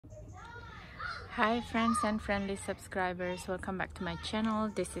Hi friends and friendly subscribers, welcome back to my channel.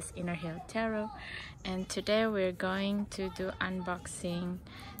 This is Inner Hill Tarot, and today we're going to do unboxing,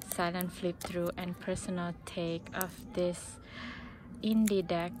 silent flip through and personal take of this indie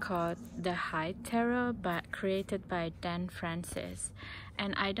deck called The Hide Tarot, but created by Dan Francis.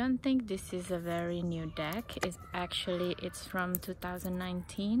 And I don't think this is a very new deck. It's from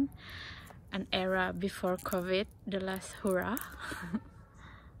 2019, an era before COVID, the last hurrah.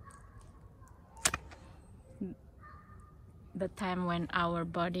 The time when our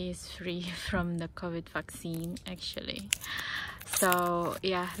body is free from the COVID vaccine, actually. So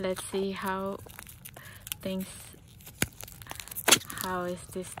yeah, let's see how is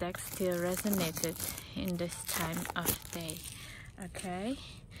this deck still resonated in this time of day. Okay,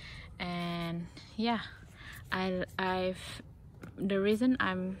 and yeah, the reason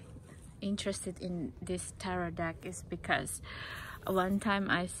I'm interested in this tarot deck is because one time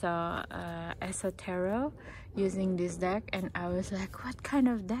I saw Tarot using this deck, and I was like, what kind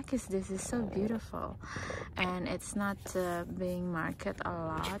of deck is this? It's so beautiful, and it's not being marketed a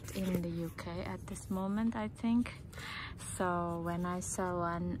lot in the UK at this moment, I think. So when I saw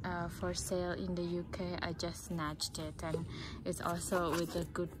one for sale in the UK, I just snatched it, and it's also with a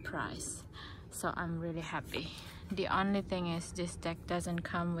good price, so I'm really happy. The only thing is this deck doesn't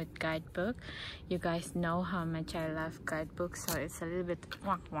come with guidebook. You guys know how much I love guidebooks, so it's a little bit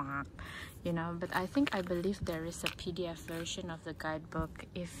whack, you know, but I believe there is a PDF version of the guidebook.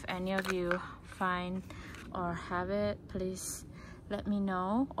 If any of you find or have it, please let me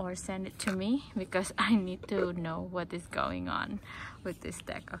know or send it to me, because I need to know what is going on with this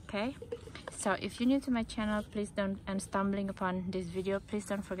deck. Okay, so if you're new to my channel, and stumbling upon this video, please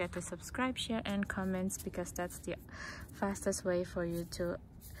don't forget to subscribe, share and comments, because that's the fastest way for you to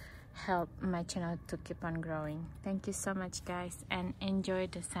help my channel to keep on growing. Thank you so much, guys, and enjoy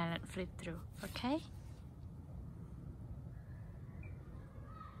the silent flip through. Okay.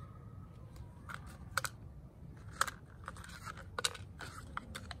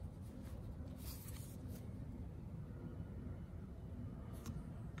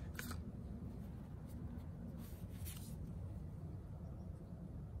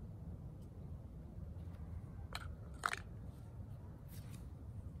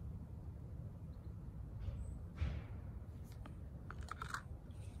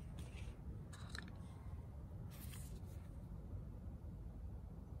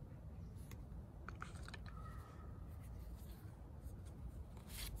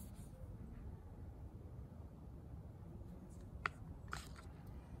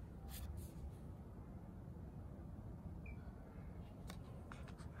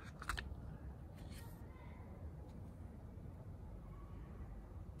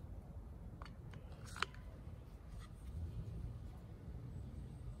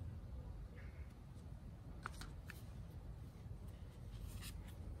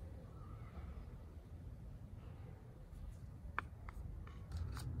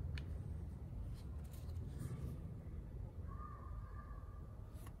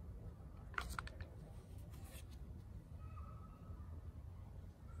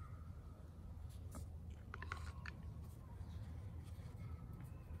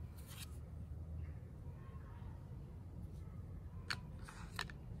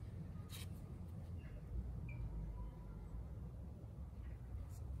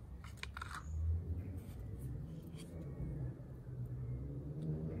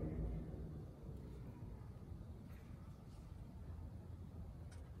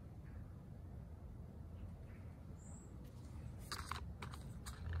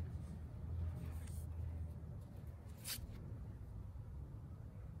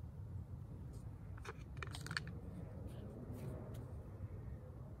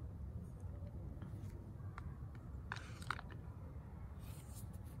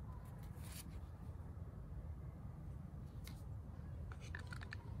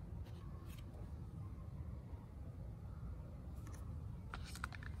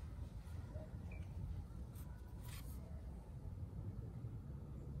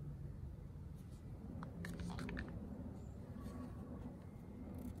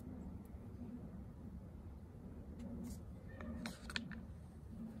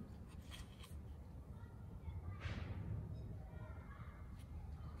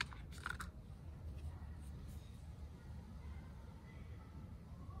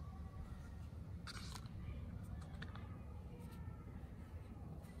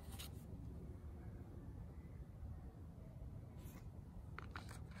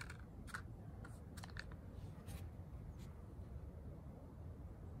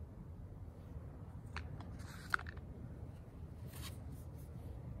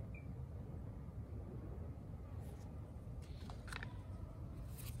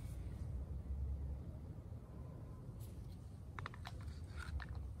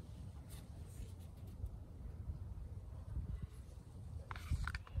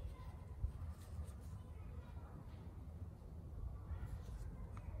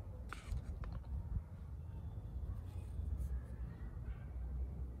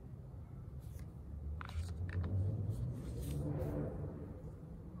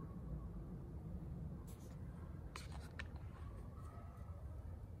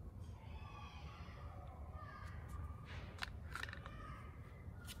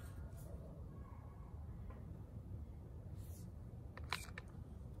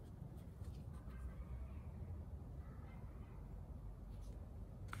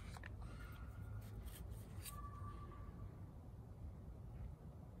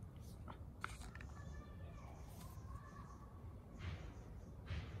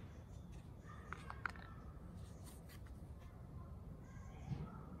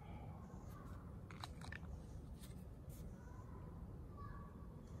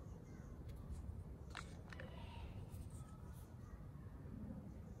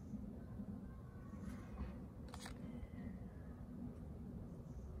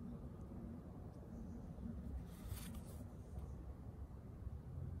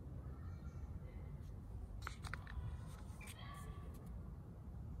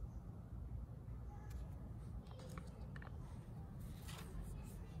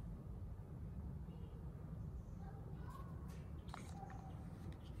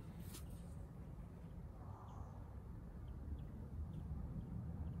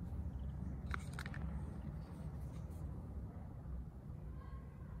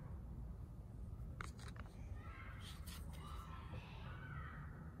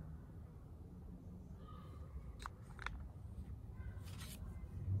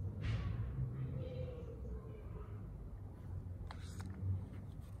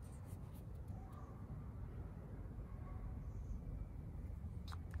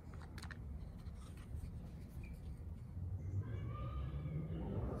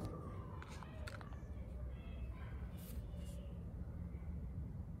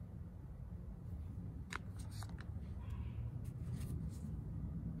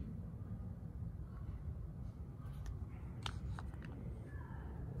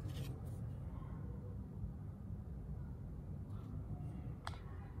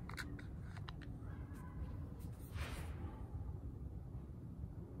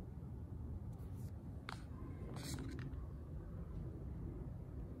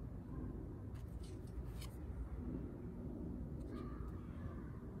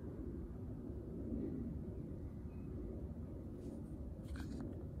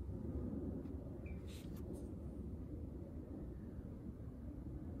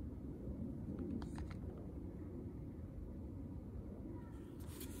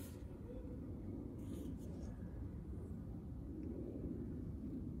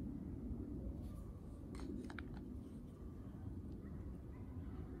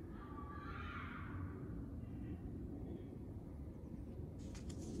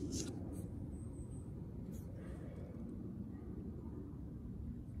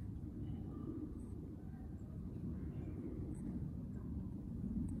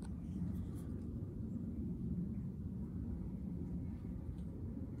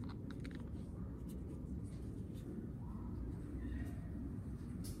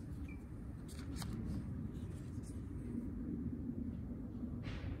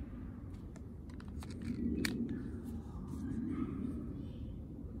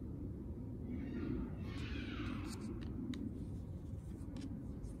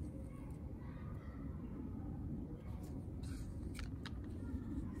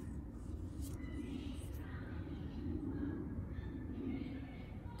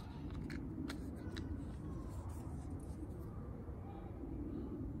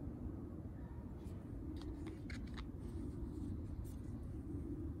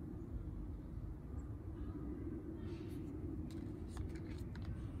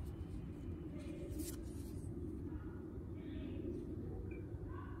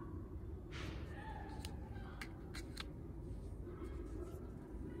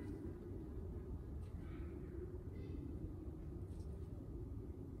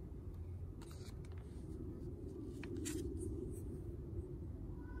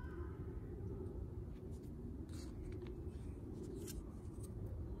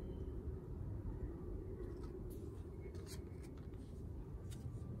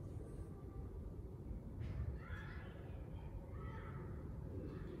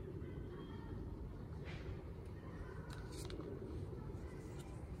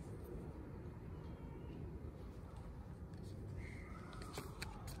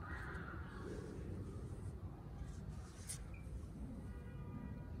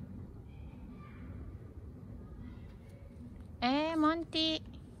 Monty.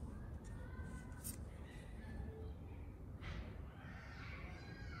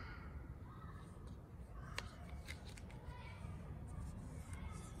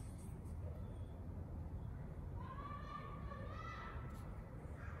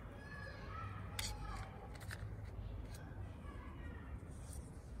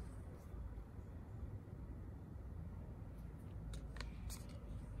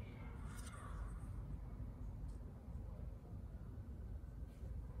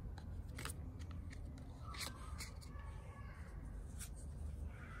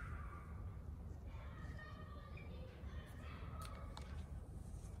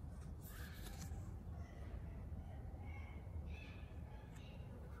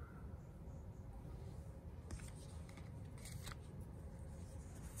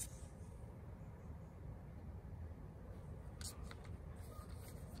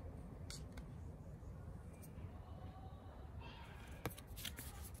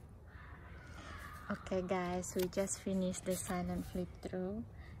 Okay guys, we just finished the silent flip through,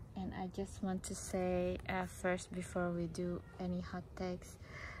 and I just want to say first, before we do any hot takes,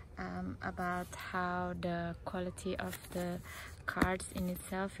 about how the quality of the cards in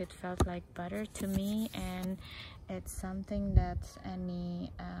itself, it felt like butter to me, and it's something that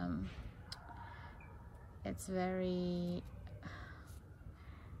it's very,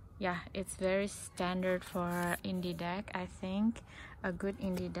 yeah, it's very standard for indie deck. I think a good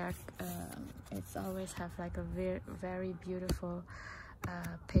indie deck, it's always have like a very beautiful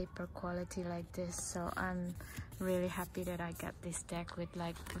paper quality like this. So I'm really happy that I got this deck with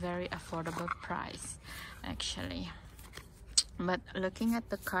like very affordable price actually. But looking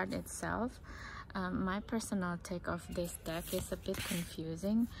at the card itself, my personal take of this deck is a bit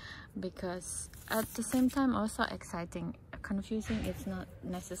confusing, because at the same time also exciting. Confusing, it's not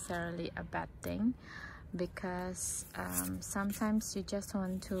necessarily a bad thing, because sometimes you just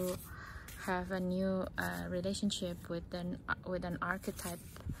want to have a new relationship with an archetype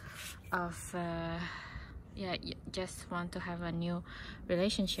of yeah, you just want to have a new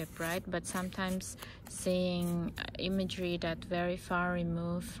relationship, right? But sometimes seeing imagery that very far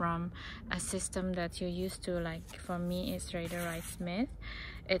removed from a system that you used to, like for me is Rider Wright Smith,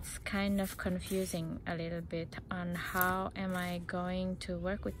 it's kind of confusing a little bit on how am I going to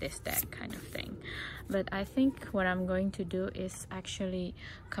work with this deck kind of thing. But I think what I'm going to do is actually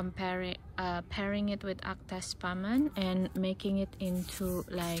pairing it with Aktas Paman and making it into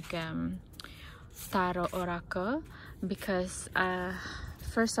like Tarot Oracle, because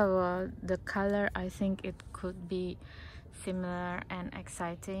first of all, the color, I think it could be similar and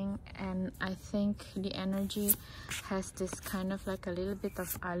exciting, and I think the energy has this kind of like a little bit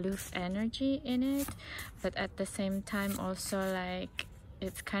of aloof energy in it, but at the same time also like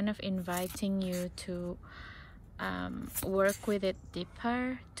it's kind of inviting you to work with it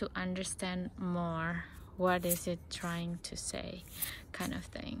deeper to understand more what is it trying to say kind of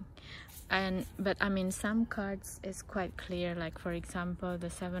thing. But I mean, some cards is quite clear, like for example the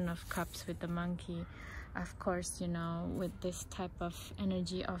Seven of Cups with the monkey. Of course, you know, with this type of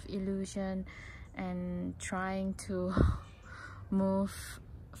energy of illusion and trying to move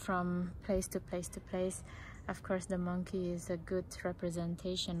from place to place to place, of course the monkey is a good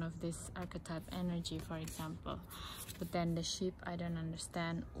representation of this archetype energy, for example. But then the sheep, I don't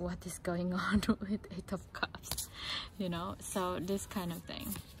understand what is going on with Eight of Cups, you know, so this kind of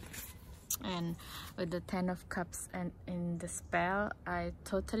thing. And with the Ten of Cups and in the spell, I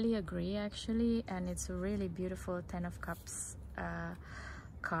totally agree actually, and it's a really beautiful Ten of Cups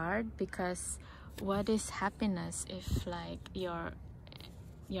card, because what is happiness if like your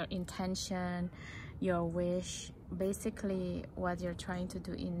intention, your wish, basically what you're trying to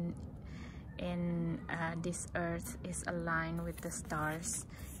do in this earth is aligned with the stars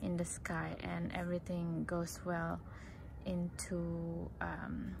in the sky, and everything goes well into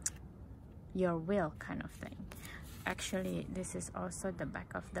your will kind of thing. Actually, this is also the back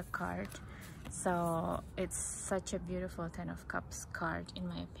of the card, so it's such a beautiful Ten of Cups card in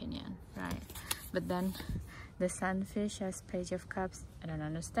my opinion, right? But then the Sunfish has Page of Cups. I don't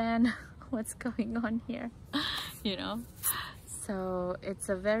understand what's going on here, you know. So it's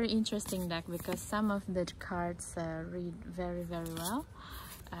a very interesting deck, because some of the cards read very well,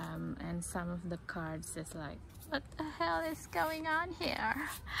 and some of the cards is like, what the hell is going on here?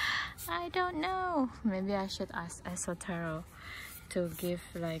 I don't know. Maybe I should ask Tarot to give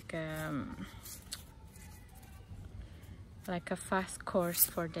like a fast course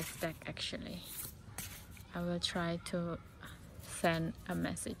for this deck actually. I will try to send a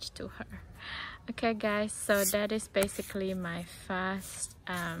message to her. Okay guys, so that is basically my fast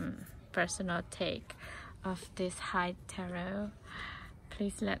personal take of this Hide Tarot.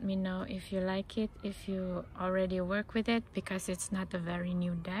 Please let me know if you like it, if you already work with it, because it's not a very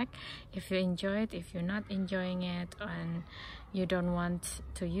new deck. If you enjoy it, if you're not enjoying it and you don't want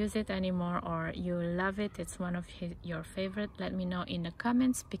to use it anymore, or you love it, it's one of your favorite, let me know in the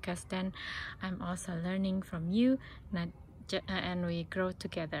comments, because then I'm also learning from you, and we grow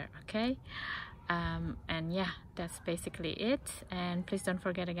together. Okay. And yeah, that's basically it. And please don't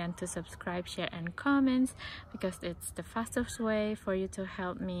forget again to subscribe, share and comments, because it's the fastest way for you to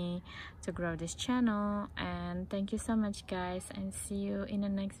help me to grow this channel. And thank you so much guys, and see you in the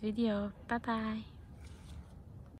next video. Bye bye.